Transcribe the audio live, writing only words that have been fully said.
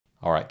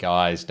Alright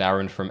guys,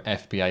 Darren from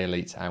FBA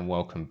Elite and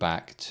welcome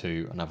back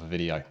to another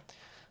video.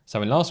 So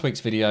in last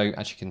week's video,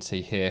 as you can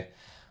see here,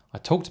 I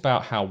talked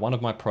about how one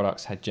of my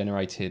products had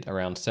generated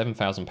around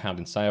 £7,000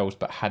 in sales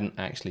but hadn't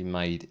actually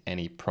made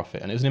any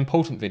profit. And it was an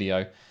important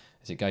video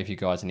as it gave you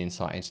guys an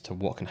insight into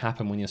what can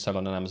happen when you're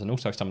selling on Amazon,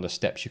 also some of the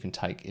steps you can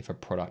take if a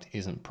product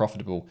isn't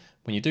profitable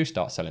when you do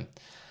start selling.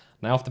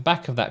 Now, off the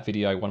back of that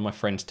video, one of my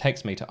friends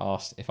texted me to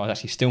ask if I was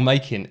actually still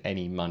making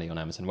any money on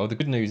Amazon. Well, the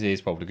good news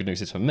is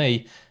for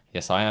me,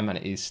 yes, I am, and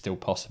it is still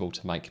possible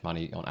to make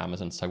money on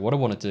Amazon. So what I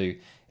want to do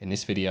in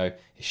this video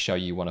is show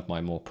you one of my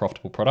more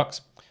profitable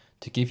products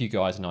to give you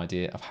guys an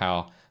idea of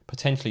how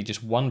potentially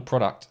just one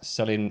product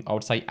selling, I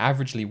would say,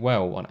 averagely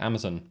well on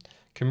Amazon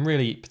can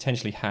really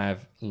potentially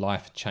have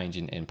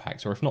life-changing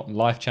impacts. Or if not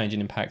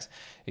life-changing impacts,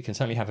 it can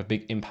certainly have a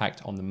big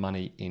impact on the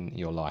money in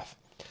your life.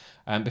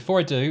 Before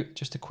I do,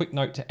 just a quick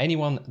note to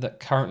anyone that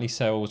currently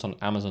sells on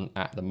Amazon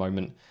at the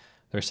moment.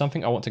 There is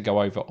something I want to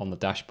go over on the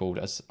dashboard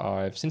as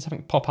I've seen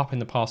something pop up in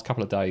the past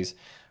couple of days.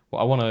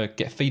 Well, I want to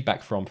get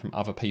feedback from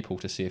other people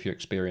to see if you're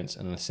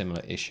experiencing a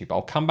similar issue. But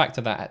I'll come back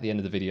to that at the end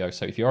of the video.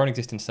 So if you're an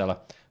existing seller,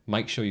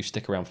 make sure you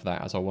stick around for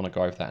that as I want to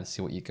go over that and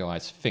see what you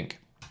guys think.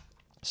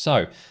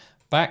 So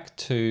back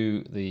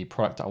to the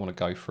product that I want to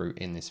go through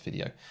in this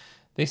video.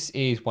 This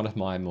is one of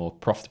my more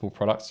profitable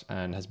products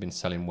and has been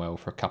selling well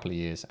for a couple of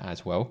years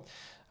as well.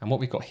 And what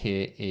we've got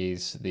here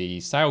is the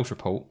sales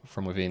report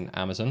from within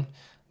Amazon.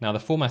 Now the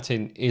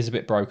formatting is a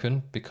bit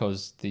broken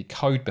because the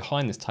code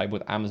behind this table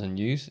that Amazon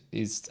use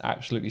is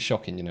absolutely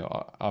shocking. You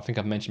know, I think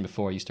I've mentioned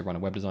before, I used to run a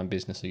web design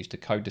business. I used to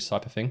code this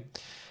type of thing.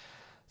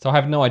 So I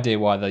have no idea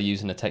why they're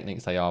using the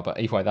techniques they are, but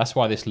either way, that's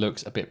why this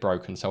looks a bit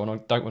broken. So I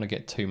don't want to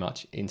get too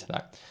much into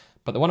that.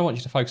 But the one I want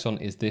you to focus on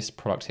is this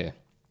product here.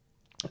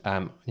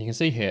 You can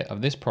see here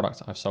of this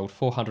product, I've sold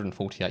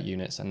 448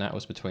 units, and that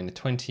was between the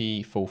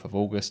 24th of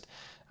August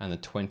and the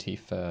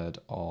 23rd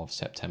of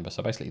September.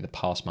 So basically the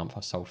past month,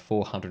 I've sold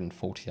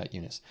 448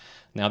 units.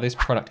 Now this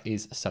product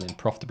is selling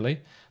profitably.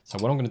 So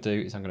what I'm going to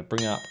do is I'm going to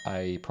bring up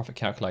a profit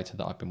calculator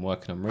that I've been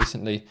working on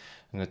recently.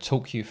 I'm going to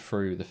talk you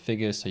through the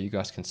figures so you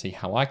guys can see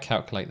how I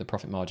calculate the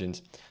profit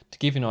margins to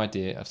give you an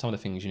idea of some of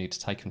the things you need to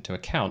take into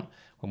account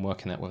when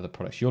working out whether the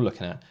products you're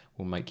looking at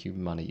will make you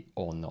money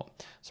or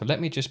not. So let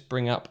me just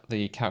bring up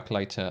the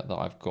calculator that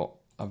I've got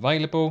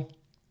available.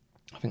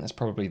 I think that's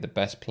probably the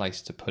best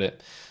place to put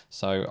it.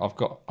 So I've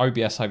got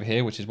OBS over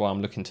here, which is why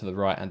I'm looking to the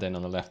right, and then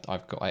on the left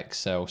I've got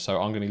Excel.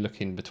 So I'm going to be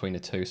looking between the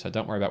two, so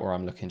don't worry about where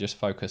I'm looking, just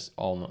focus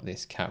on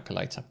this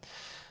calculator.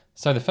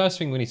 So the first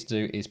thing we need to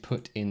do is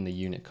put in the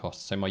unit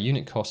cost. So my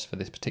unit cost for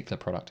this particular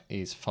product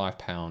is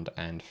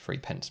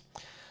 £5.03.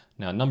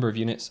 Now, number of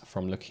units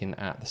from looking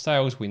at the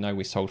sales, we know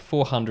we sold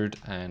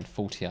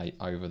 448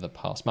 over the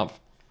past month.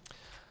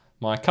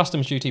 My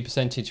customs duty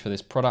percentage for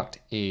this product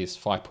is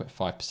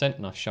 5.5%,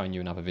 and I've shown you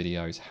in other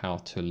videos how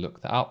to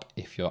look that up.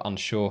 If you're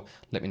unsure,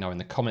 let me know in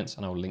the comments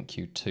and I'll link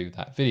you to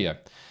that video.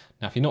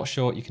 Now, if you're not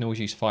sure, you can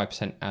always use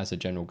 5% as a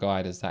general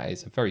guide, as that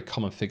is a very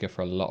common figure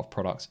for a lot of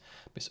products,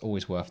 but it's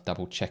always worth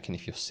double checking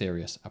if you're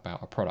serious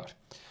about a product.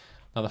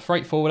 Now, the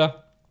freight forwarder,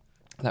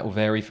 that will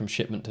vary from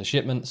shipment to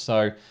shipment.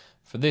 So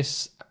for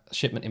this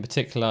shipment in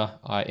particular,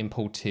 I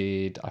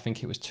imported, I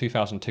think it was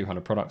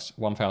 2,200 products,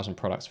 1,000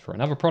 products for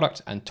another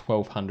product, and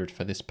 1,200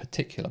 for this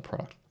particular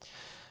product.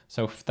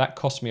 So that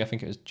cost me, I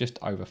think it was just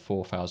over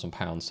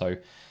 £4,000. So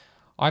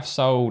I've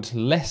sold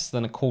less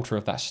than a quarter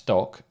of that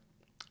stock.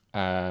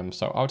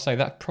 So I would say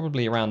that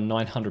probably around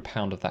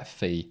 £900 of that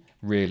fee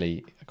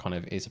really kind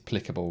of is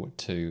applicable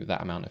to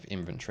that amount of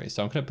inventory.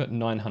 So I'm going to put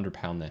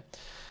 £900 there.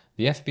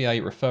 The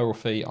FBA referral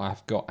fee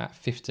I've got at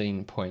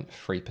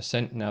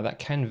 15.3%. Now that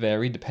can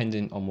vary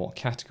depending on what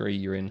category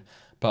you're in,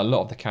 but a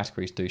lot of the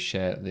categories do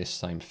share this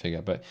same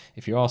figure. But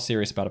if you are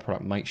serious about a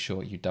product, make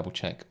sure you double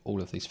check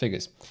all of these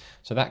figures.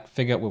 So that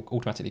figure will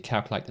automatically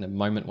calculate in a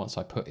moment once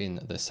I put in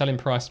the selling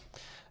price.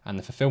 And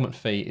the fulfillment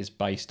fee is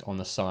based on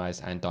the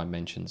size and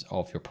dimensions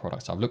of your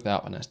product. So I've looked that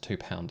up and that's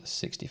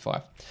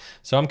 £2.65.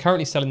 So I'm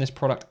currently selling this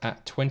product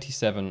at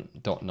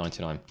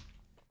 £27.99.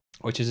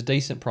 which is a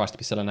decent price to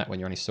be selling at when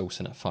you're only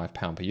sourcing at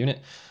 £5 per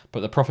unit,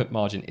 but the profit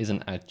margin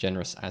isn't as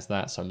generous as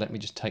that. So let me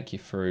just take you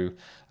through.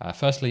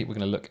 Firstly, we're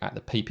going to look at the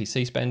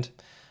PPC spend.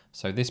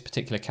 So this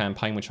particular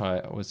campaign, which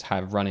I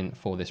have running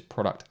for this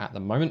product at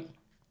the moment,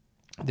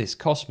 this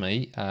cost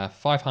me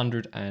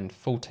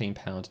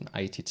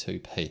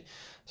 £514.82.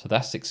 So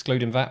that's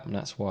excluding VAT, and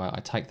that's why I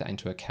take that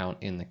into account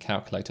in the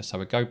calculator. So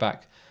we go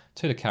back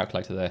to the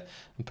calculator there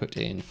and put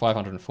in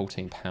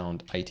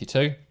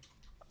 £514.82.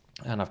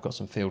 And I've got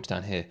some fields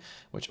down here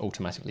which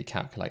automatically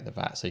calculate the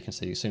VAT. So you can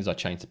see as soon as I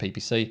change the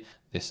PPC,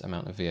 this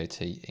amount of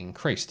VAT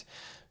increased.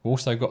 We've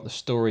also got the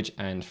storage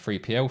and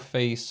 3PL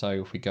fees. So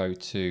if we go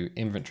to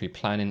inventory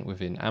planning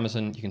within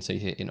Amazon, you can see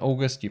here in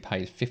August, you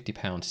paid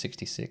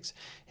 £50.66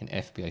 in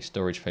FBA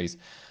storage fees.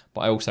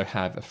 But I also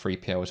have a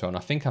 3PL as well. And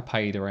I think I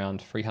paid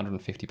around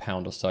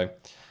 £350 or so.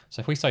 So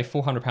if we say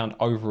 £400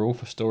 overall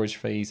for storage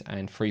fees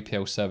and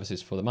 3PL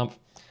services for the month,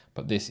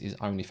 but this is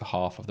only for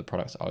half of the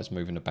products I was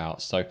moving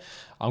about. So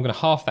I'm going to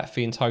half that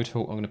fee in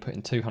total. I'm going to put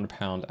in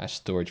 £200 as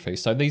storage fee.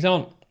 So these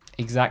aren't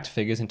exact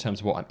figures in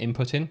terms of what I'm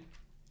inputting,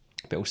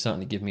 but it will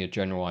certainly give me a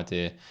general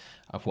idea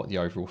of what the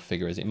overall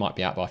figure is. It might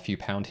be out by a few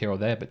pound here or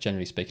there, but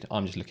generally speaking,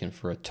 I'm just looking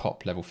for a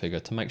top level figure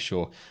to make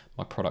sure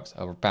my products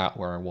are about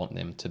where I want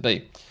them to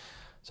be.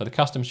 So the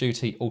customs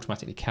duty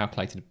automatically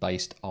calculated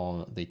based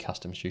on the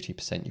customs duty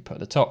percent you put at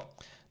the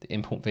top. The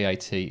import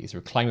VAT is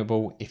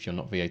reclaimable. If you're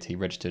not VAT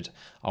registered,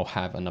 I'll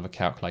have another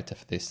calculator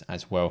for this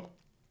as well.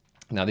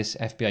 Now this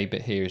FBA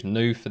bit here is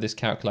new for this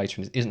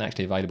calculator and it isn't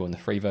actually available in the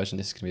free version.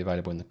 This is going to be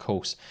available in the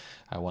course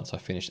once I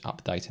finish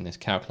updating this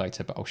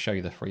calculator, but I'll show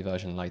you the free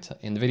version later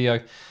in the video.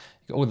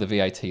 You've got all the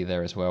VAT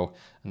there as well,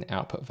 and the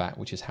output VAT,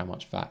 which is how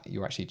much VAT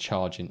you're actually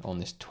charging on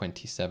this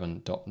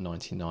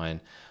 £27.99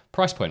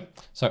 price point.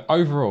 So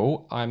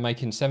overall, I'm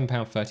making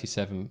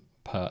 £7.37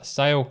 per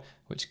sale,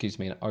 which gives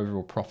me an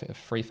overall profit of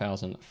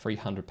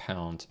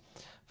 £3,300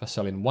 for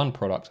selling one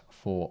product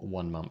for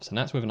 1 month. And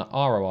that's with an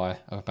ROI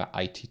of about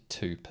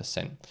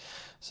 82%.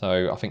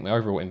 So I think my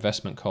overall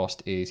investment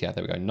cost is, yeah,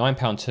 there we go.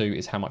 £9.2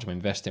 is how much I'm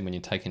investing when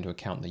you take into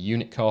account the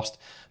unit cost,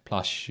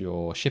 plus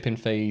your shipping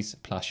fees,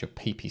 plus your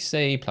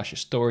PPC, plus your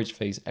storage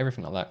fees,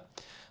 everything like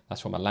that.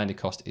 That's what my landed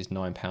cost is,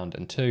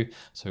 £9.2.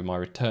 So my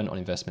return on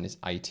investment is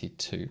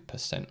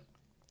 82%,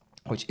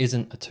 which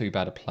isn't a too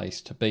bad a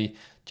place to be.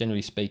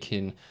 Generally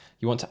speaking,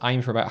 you want to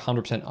aim for about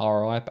 100%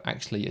 ROI, but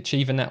actually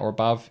achieving that or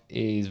above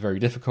is very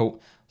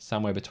difficult.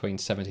 Somewhere between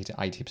 70 to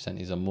 80%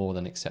 is a more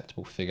than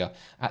acceptable figure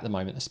at the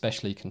moment,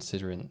 especially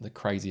considering the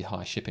crazy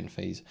high shipping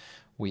fees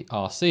we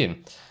are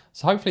seeing.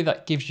 So hopefully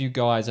that gives you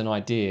guys an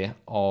idea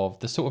of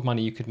the sort of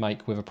money you could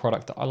make with a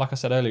product that, like I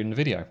said earlier in the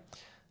video,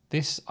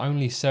 this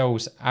only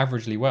sells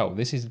averagely well.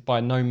 This is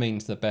by no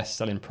means the best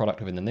selling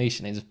product within the niche,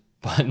 and it is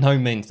by no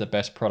means the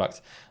best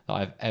product that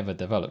I've ever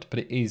developed, but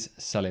it is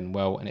selling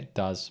well and it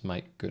does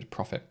make good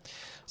profit.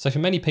 So for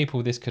many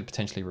people, this could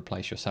potentially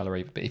replace your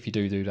salary, but if you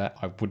do that,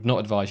 I would not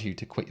advise you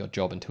to quit your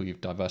job until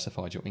you've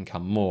diversified your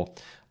income more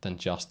than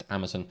just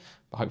Amazon.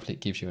 But hopefully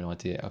it gives you an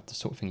idea of the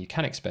sort of thing you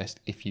can expect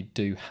if you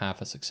do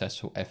have a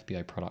successful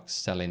FBA product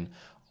selling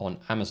on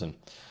Amazon.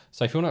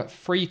 So if you want a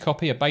free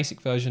copy, a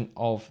basic version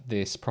of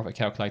this profit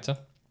calculator,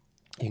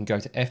 you can go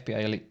to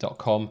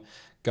fbaelite.com.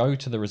 Go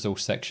to the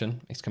resource section.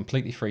 It's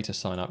completely free to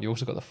sign up. You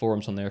also got the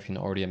forums on there if you're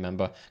not already a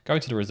member. Go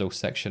to the resource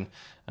section,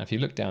 and if you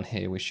look down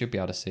here, we should be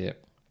able to see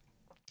it.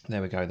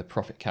 There we go, the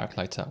profit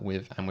calculator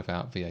with and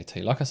without VAT.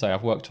 Like I say,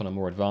 I've worked on a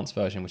more advanced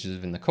version, which is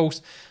within the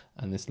course,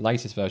 and this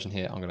latest version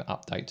here, I'm going to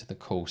update to the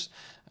course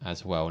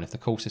as well. And if the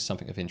course is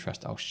something of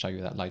interest, I'll show you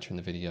that later in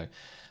the video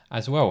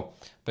as well.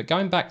 But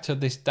going back to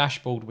this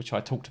dashboard, which I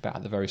talked about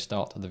at the very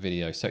start of the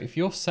video. So if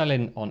you're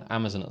selling on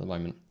Amazon at the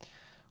moment,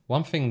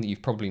 one thing that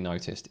you've probably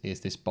noticed is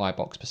this buy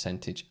box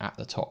percentage at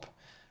the top.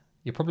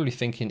 You're probably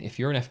thinking, if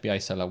you're an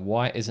FBA seller,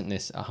 why isn't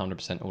this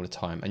 100% all the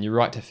time? And you're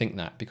right to think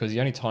that, because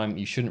the only time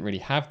you shouldn't really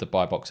have the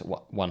buy box at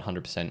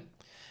 100%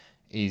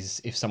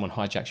 is if someone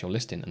hijacks your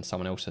listing and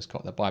someone else has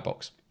got the buy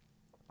box.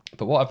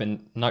 But what I've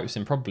been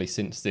noticing probably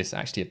since this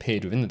actually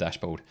appeared within the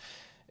dashboard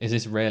is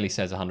this rarely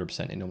says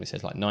 100%. It normally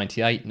says like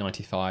 98,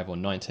 95 or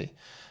 90.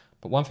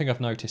 But one thing I've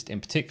noticed in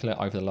particular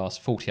over the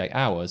last 48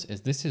 hours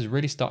is this has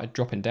really started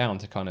dropping down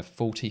to kind of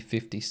 40,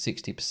 50,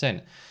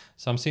 60%.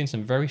 So I'm seeing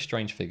some very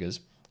strange figures,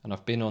 and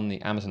I've been on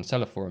the Amazon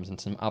seller forums and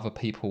some other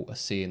people are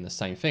seeing the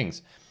same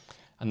things.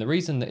 And the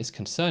reason that it's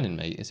concerning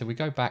me is if we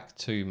go back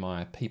to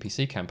my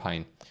PPC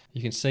campaign,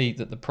 you can see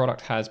that the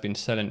product has been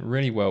selling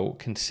really well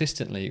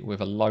consistently with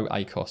a low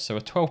ACOS. So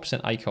a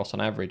 12% ACOS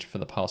on average for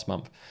the past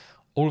month.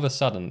 All of a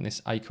sudden,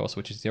 this ACOS,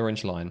 which is the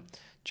orange line,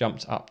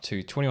 jumped up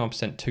to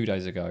 21% 2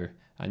 days ago,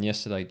 and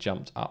yesterday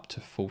jumped up to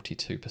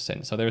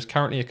 42%. So there is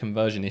currently a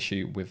conversion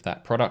issue with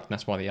that product, and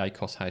that's why the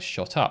ACOS has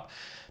shot up,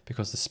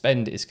 because the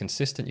spend is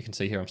consistent. You can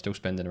see here I'm still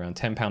spending around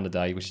 £10 a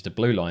day, which is the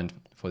blue line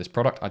for this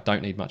product. I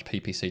don't need much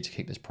PPC to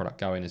keep this product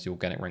going, as the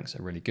organic ranks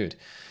are really good.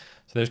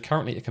 So there's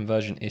currently a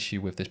conversion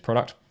issue with this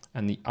product,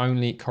 and the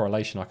only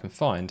correlation I can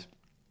find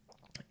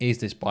is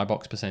this buy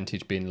box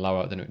percentage being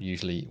lower than it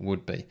usually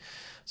would be.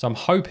 So I'm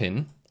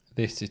hoping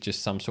this is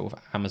just some sort of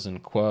Amazon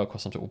quirk or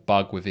some sort of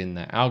bug within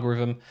their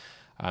algorithm.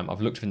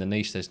 I've looked within the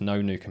niche, there's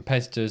no new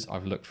competitors.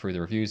 I've looked through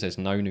the reviews, there's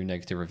no new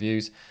negative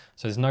reviews.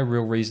 So there's no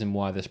real reason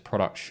why this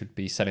product should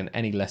be selling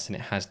any less than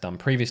it has done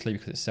previously,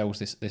 because it sells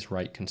this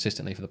rate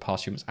consistently for the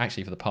past few months,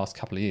 actually for the past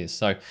couple of years.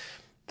 So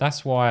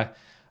that's why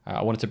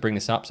I wanted to bring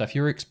this up. So if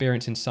you're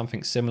experiencing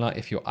something similar,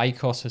 if your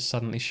ACOS has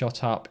suddenly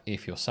shot up,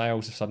 if your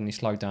sales have suddenly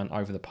slowed down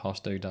over the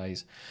past 2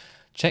 days,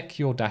 check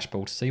your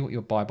dashboard, see what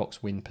your buy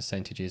box win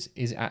percentage is.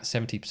 Is it at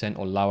 70%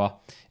 or lower?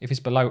 If it's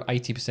below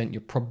 80%,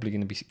 you're probably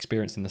going to be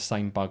experiencing the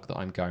same bug that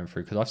I'm going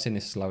through, because I've seen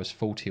this as low as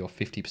 40 or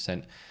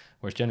 50%,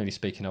 whereas generally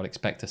speaking, I would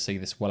expect to see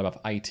this well above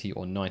 80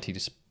 or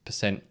 90%,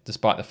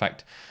 despite the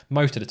fact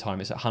most of the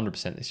time it's at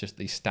 100%. It's just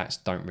these stats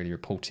don't really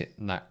report it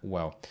that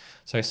well.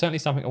 So it's certainly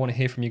something I want to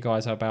hear from you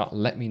guys about.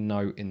 Let me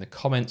know in the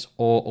comments,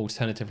 or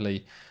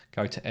alternatively,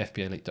 go to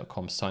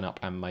fbaelite.com, sign up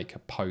and make a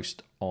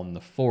post on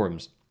the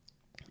forums.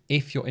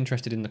 If you're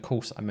interested in the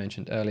course I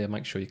mentioned earlier,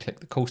 make sure you click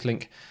the course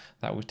link.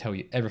 That will tell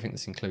you everything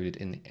that's included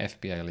in the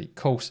FBA Elite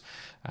course,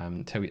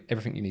 tell you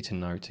everything you need to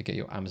know to get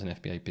your Amazon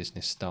FBA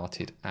business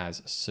started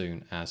as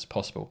soon as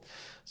possible.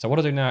 So what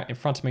I'll do now, in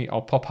front of me,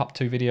 I'll pop up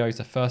 2 videos.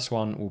 The first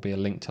one will be a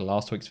link to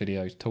last week's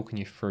video talking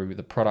you through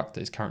the product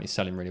that is currently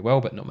selling really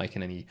well but not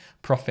making any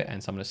profit,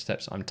 and some of the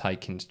steps I'm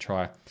taking to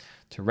try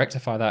to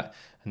rectify that.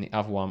 And the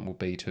other one will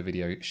be to a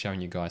video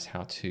showing you guys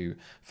how to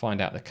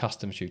find out the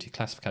customs duty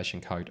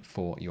classification code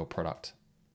for your product.